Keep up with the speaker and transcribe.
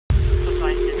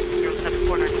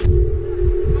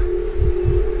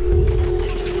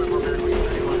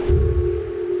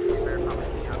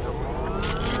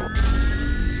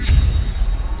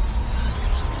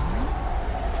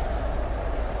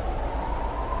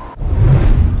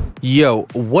Yo,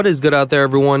 what is good out there,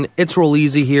 everyone? It's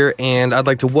Rolleezy here, and I'd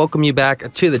like to welcome you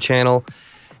back to the channel.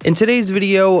 In today's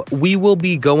video, we will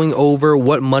be going over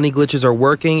what money glitches are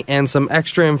working and some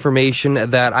extra information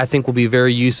that I think will be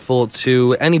very useful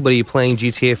to anybody playing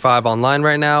GTA 5 online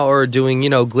right now or doing,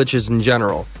 glitches in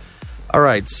general.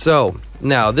 Alright, so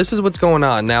now this is what's going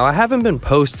on. Now, I haven't been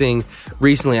posting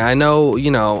recently. I know,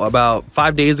 about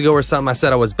 5 days ago or something, I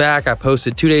said I was back. I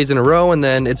posted 2 days in a row, and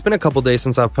then it's been a couple days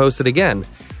since I've posted again.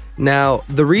 Now,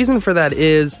 the reason for that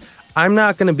is I'm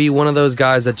not going to be one of those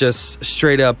guys that just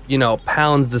straight up,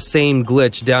 pounds the same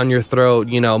glitch down your throat,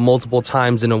 multiple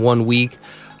times in a 1 week.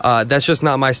 That's just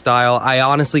not my style. I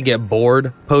honestly get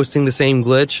bored posting the same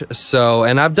glitch.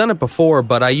 And I've done it before,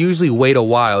 but I usually wait a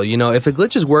while. If a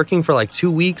glitch is working for like 2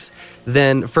 weeks,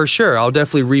 then for sure, I'll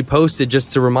definitely repost it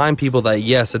just to remind people that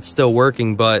yes, it's still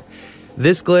working. But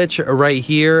this glitch right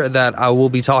here that I will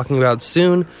be talking about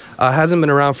soon hasn't been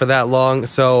around for that long,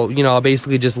 so I'll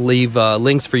basically just leave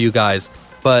links for you guys.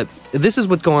 But this is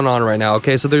what's going on right now,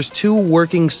 okay? So there's two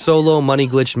working solo money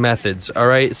glitch methods,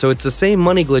 alright? So it's the same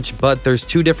money glitch, but there's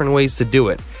two different ways to do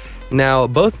it. Now,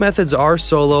 both methods are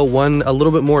solo, one a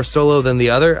little bit more solo than the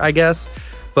other, I guess.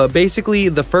 But basically,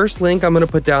 the first link I'm going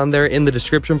to put down there in the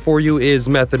description for you is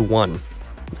method 1.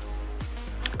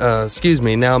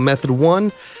 Now, method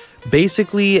 1...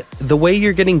 basically, the way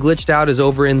you're getting glitched out is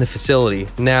over in the facility.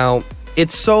 Now,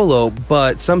 it's solo,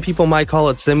 but some people might call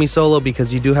it semi-solo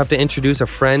because you do have to introduce a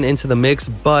friend into the mix,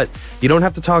 but you don't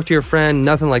have to talk to your friend,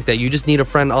 nothing like that. You just need a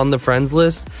friend on the friends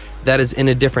list that is in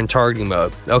a different targeting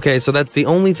mode. Okay, so that's the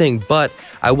only thing, but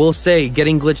I will say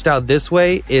getting glitched out this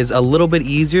way is a little bit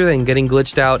easier than getting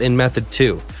glitched out in method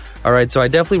 2. Alright, so I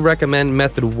definitely recommend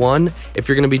method 1 if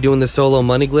you're going to be doing the solo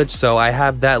money glitch, so I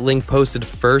have that link posted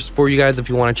first for you guys if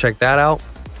you want to check that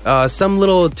out. Some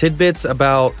little tidbits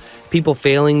about people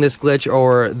failing this glitch,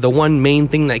 or the one main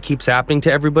thing that keeps happening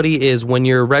to everybody is when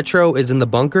your retro is in the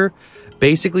bunker,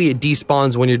 basically it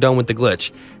despawns when you're done with the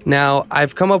glitch. Now,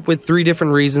 I've come up with 3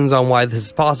 different reasons on why this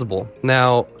is possible.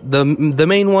 Now, the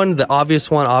main one, the obvious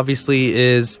one, obviously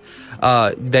is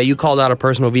that you called out a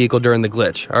personal vehicle during the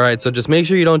glitch. Alright, so just make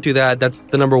sure you don't do that. That's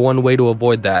the number 1 way to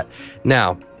avoid that.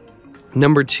 Now,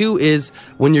 number 2 is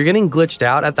when you're getting glitched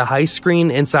out at the heist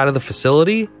screen inside of the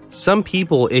facility, some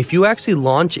people, if you actually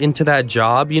launch into that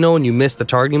job, and you miss the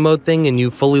targeting mode thing and you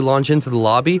fully launch into the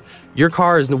lobby, your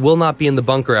car will not be in the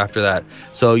bunker after that.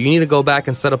 So you need to go back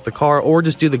and set up the car, or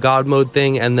just do the God mode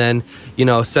thing and then,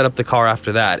 set up the car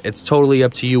after that. It's totally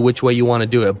up to you which way you want to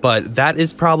do it. But that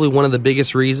is probably one of the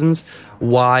biggest reasons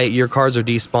why your cars are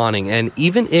despawning. And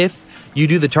even if you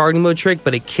do the targeting mode trick,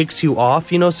 but it kicks you off,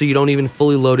 so you don't even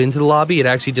fully load into the lobby, it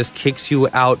actually just kicks you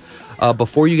out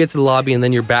before you get to the lobby, and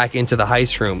then you're back into the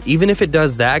heist room. Even if it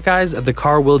does that, guys, the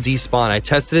car will despawn. I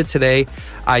tested it today.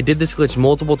 I did this glitch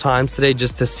multiple times today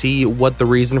just to see what the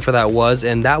reason for that was,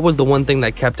 and that was the one thing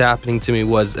that kept happening to me,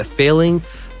 was failing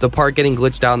the part getting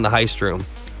glitched out in the heist room.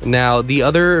 Now, the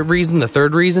other reason, the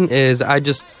third reason, is I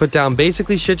just put down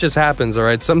basically shit just happens,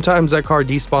 alright? Sometimes that car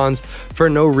despawns for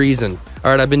no reason.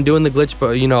 Alright, I've been doing the glitch,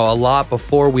 but a lot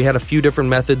before. We had a few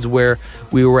different methods where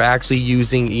we were actually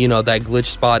using, that glitch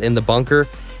spot in the bunker.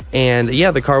 And yeah,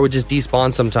 the car would just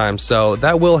despawn sometimes, so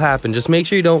that will happen. Just make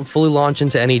sure you don't fully launch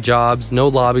into any jobs, no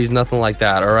lobbies, nothing like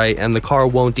that, alright? And the car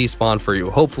won't despawn for you.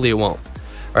 Hopefully it won't.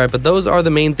 Alright, but those are the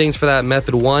main things for that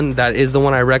method 1. That is the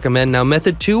one I recommend. Now,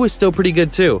 method 2 is still pretty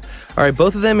good too. Alright,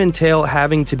 both of them entail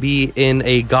having to be in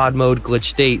a God mode glitch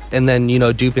state and then,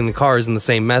 duping the cars in the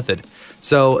same method.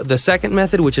 So the second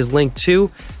method, which is link 2,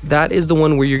 that is the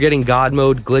one where you're getting God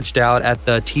mode glitched out at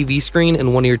the TV screen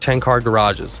in one of your 10-car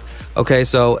garages. Okay,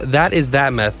 so that is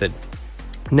that method.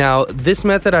 Now, this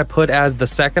method I put as the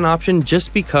second option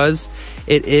just because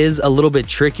it is a little bit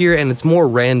trickier and it's more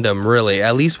random, really.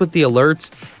 At least with the alerts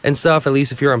and stuff, at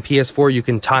least if you're on PS4, you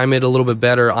can time it a little bit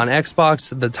better. On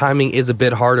Xbox, the timing is a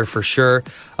bit harder for sure.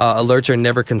 Alerts are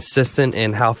never consistent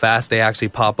in how fast they actually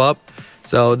pop up.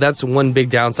 So that's one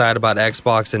big downside about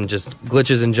Xbox and just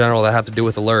glitches in general that have to do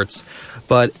with alerts.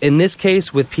 But in this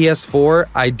case, with PS4,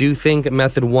 I do think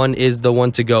method 1 is the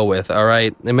one to go with,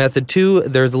 alright? In method 2,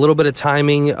 there's a little bit of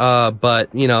timing,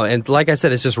 but, and like I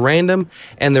said, it's just random,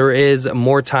 and there is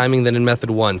more timing than in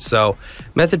method 1. So,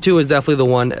 method 2 is definitely the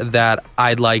one that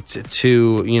I'd like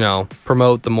to,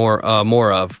 promote the more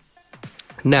of.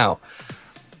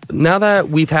 Now that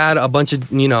we've had a bunch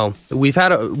of, we've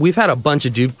had a bunch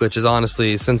of dupe glitches,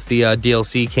 honestly, since the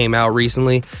DLC came out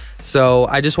recently. So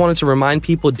I just wanted to remind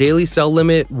people, daily sell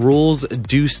limit rules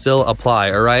do still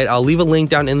apply, alright? I'll leave a link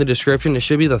down in the description. It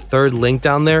should be the 3rd link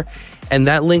down there, and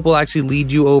that link will actually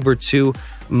lead you over to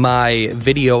my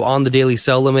video on the daily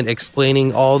sell limit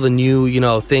explaining all the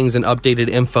new, things and updated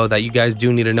info that you guys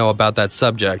do need to know about that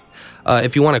subject.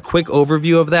 If you want a quick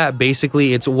overview of that,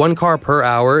 basically it's 1 car per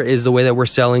hour is the way that we're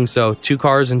selling. So 2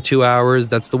 cars in 2 hours,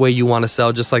 that's the way you want to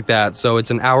sell, just like that. So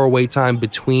it's an hour wait time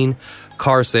between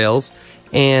car sales,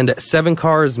 and 7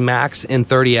 cars max in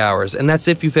 30 hours. And that's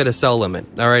if you've hit a sell limit.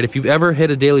 All right. If you've ever hit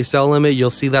a daily sell limit, you'll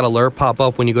see that alert pop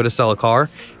up when you go to sell a car.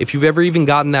 If you've ever even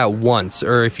gotten that once,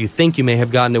 or if you think you may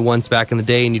have gotten it once back in the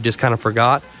day and you just kind of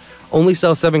forgot, only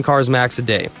sell 7 cars max a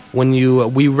day.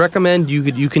 We recommend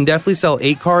you can definitely sell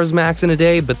 8 cars max in a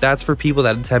day, but that's for people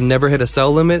that have never hit a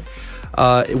sell limit.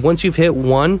 Once you've hit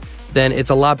 1, then it's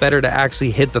a lot better to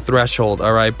actually hit the threshold,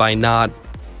 all right, by not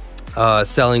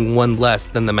selling 1 less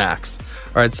than the max.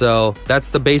 All right, so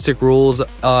that's the basic rules.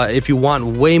 If you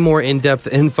want way more in-depth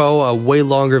info, a way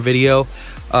longer video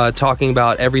talking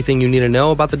about everything you need to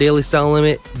know about the daily sell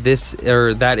limit,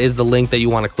 that is the link that you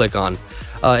want to click on.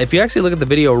 If you actually look at the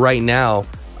video right now,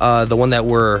 the one that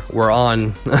we're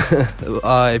on,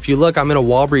 if you look, I'm in a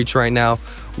Wallbreach right now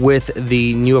with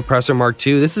the new oppressor Mark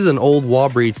II. This is an old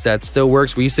Wallbreach that still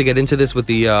works. We used to get into this with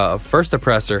the first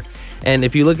oppressor. And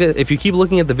if you keep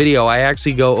looking at the video, I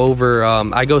actually go over,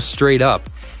 I go straight up.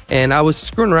 And I was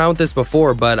screwing around with this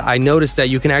before, but I noticed that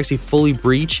you can actually fully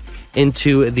breach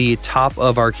into the top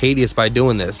of Arcadius by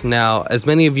doing this. Now, as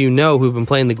many of you know who've been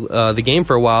playing the game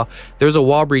for a while, there's a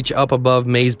wall breach up above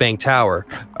Maze Bank Tower.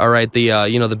 All right,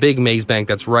 the big Maze Bank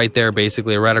that's right there,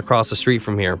 basically right across the street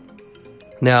from here.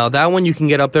 Now, that one you can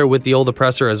get up there with the old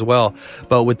oppressor as well,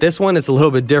 but with this one, it's a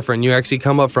little bit different. You actually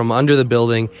come up from under the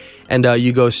building and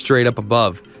you go straight up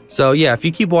above. So yeah, if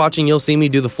you keep watching, you'll see me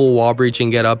do the full wall breach and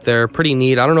get up there. Pretty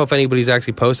neat. I don't know if anybody's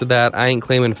actually posted that. I ain't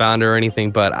claiming founder or anything,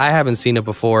 but I haven't seen it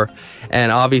before.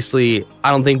 And obviously,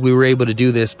 I don't think we were able to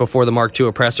do this before the Mark II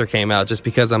oppressor came out, just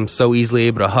because I'm so easily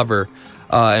able to hover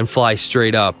and fly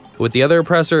straight up. With the other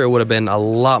oppressor, it would have been a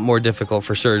lot more difficult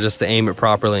for sure, just to aim it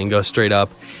properly and go straight up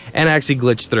and actually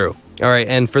glitch through. All right,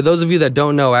 and for those of you that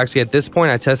don't know, actually at this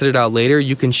point, I tested it out later,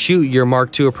 you can shoot your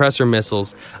Mark II oppressor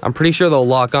missiles. I'm pretty sure they'll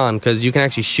lock on because you can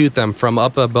actually shoot them from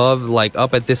up above, like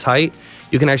up at this height.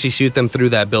 You can actually shoot them through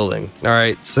that building. All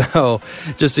right, so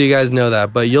just so you guys know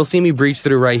that. But you'll see me breach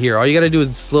through right here. All you got to do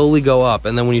is slowly go up,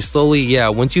 and then when you slowly,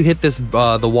 once you hit this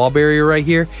the wall barrier right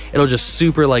here, it'll just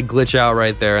super like glitch out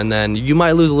right there, and then you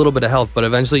might lose a little bit of health, but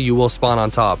eventually you will spawn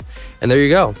on top. And there you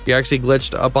go. You actually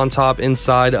glitched up on top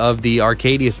inside of the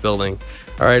Arcadius building.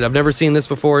 All right, I've never seen this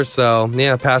before, so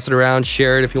yeah, pass it around,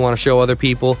 share it if you want to show other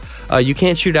people. You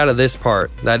can't shoot out of this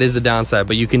part. That is the downside,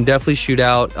 but you can definitely shoot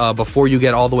out before you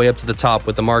get all the way up to the top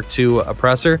with the Mark II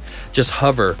oppressor. Just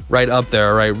hover right up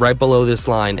there, right below this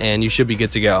line, and you should be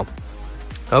good to go.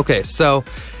 Okay, so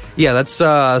yeah, that's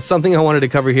something I wanted to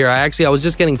cover here. I was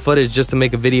just getting footage just to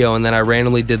make a video, and then I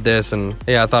randomly did this, and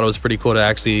yeah, I thought it was pretty cool to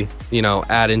actually,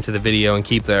 add into the video and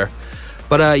keep there.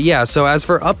 But yeah, so as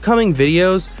for upcoming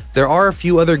videos, there are a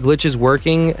few other glitches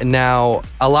working. Now,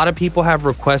 a lot of people have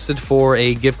requested for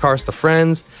a gift cards to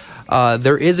friends.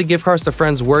 There is a gift cards to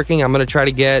friends working. I'm going to try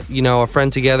to get, a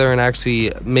friend together and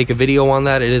actually make a video on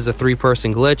that. It is a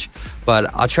 3-person glitch,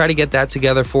 but I'll try to get that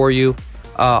together for you.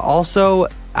 Also,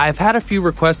 I've had a few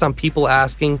requests on people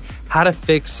asking how to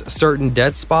fix certain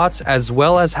dead spots, as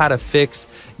well as how to fix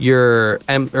your,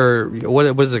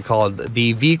 what is it called?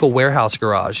 The vehicle warehouse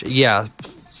garage. Yeah.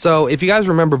 So if you guys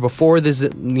remember before this,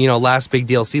 last big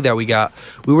DLC that we got,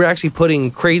 we were actually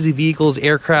putting crazy vehicles,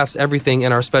 aircrafts, everything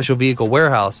in our special vehicle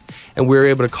warehouse, and we were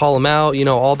able to call them out,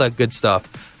 all that good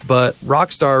stuff. But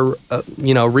Rockstar,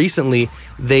 recently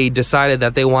they decided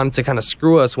that they wanted to kind of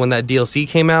screw us when that DLC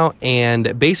came out,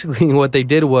 and basically what they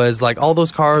did was like all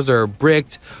those cars are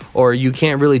bricked, or you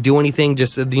can't really do anything.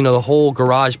 Just the whole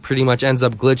garage pretty much ends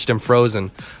up glitched and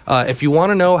frozen. If you want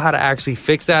to know how to actually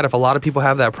fix that, if a lot of people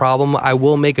have that problem, I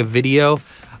will make a video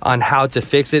on how to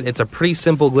fix it. It's a pretty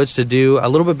simple glitch to do, a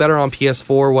little bit better on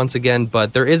PS4 once again,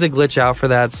 but there is a glitch out for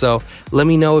that. So let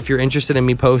me know if you're interested in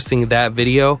me posting that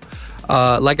video.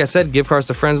 Like I said, gift cards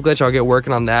to friends glitch, I'll get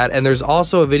working on that. And there's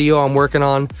also a video I'm working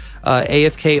on,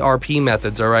 AFK RP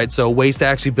methods, all right? So ways to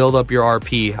actually build up your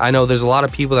RP. I know there's a lot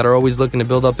of people that are always looking to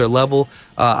build up their level.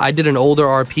 I did an older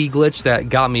RP glitch that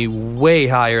got me way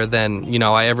higher than,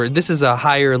 this is a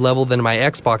higher level than my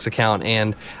Xbox account,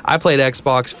 and I played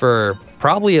Xbox for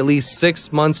probably at least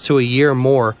 6 months to a year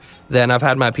more than I've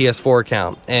had my PS4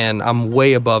 account, and I'm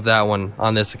way above that one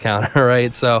on this account. All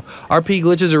right, so RP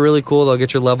glitches are really cool. They'll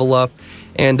get your level up,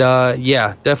 and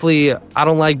yeah, definitely I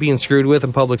don't like being screwed with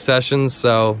in public sessions,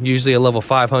 so usually at level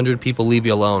 500 people leave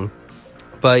you alone.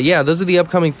 But yeah, those are the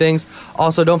upcoming things.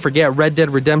 Also, don't forget Red Dead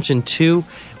Redemption 2.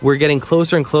 We're getting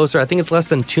closer and closer. I think it's less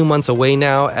than 2 months away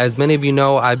now. As many of you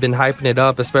know, I've been hyping it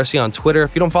up, especially on Twitter.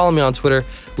 If you don't follow me on Twitter,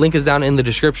 link is down in the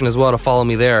description as well to follow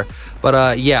me there.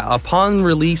 But yeah, upon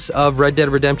release of Red Dead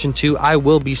Redemption 2, I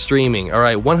will be streaming. All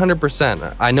right,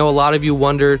 100%. I know a lot of you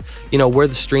wondered, where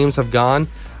the streams have gone.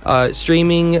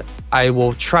 Streaming, I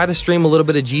will try to stream a little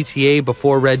bit of GTA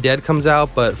before Red Dead comes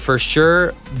out, but for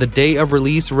sure, the day of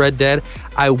release, Red Dead,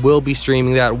 I will be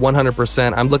streaming that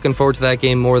 100%. I'm looking forward to that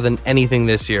game more than anything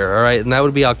this year, all right? And that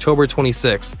would be October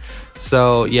 26th.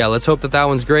 So yeah, let's hope that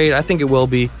one's great. I think it will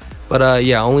be, but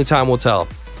yeah, only time will tell.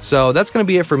 So that's going to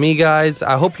be it for me, guys.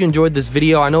 I hope you enjoyed this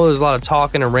video. I know there's a lot of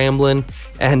talking and rambling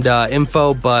and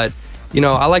info, but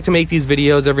I like to make these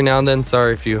videos every now and then.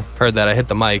 Sorry if you heard that, I hit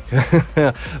the mic.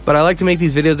 But I like to make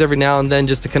these videos every now and then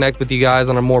just to connect with you guys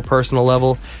on a more personal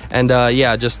level and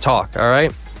yeah, just talk, all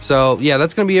right? So yeah,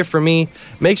 that's going to be it for me.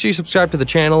 Make sure you subscribe to the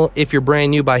channel if you're brand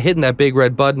new by hitting that big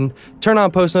red button. Turn on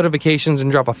post notifications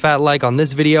and drop a fat like on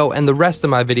this video and the rest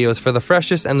of my videos for the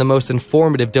freshest and the most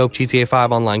informative dope GTA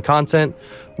 5 online content.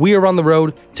 We are on the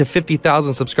road to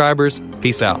 50,000 subscribers.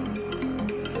 Peace out.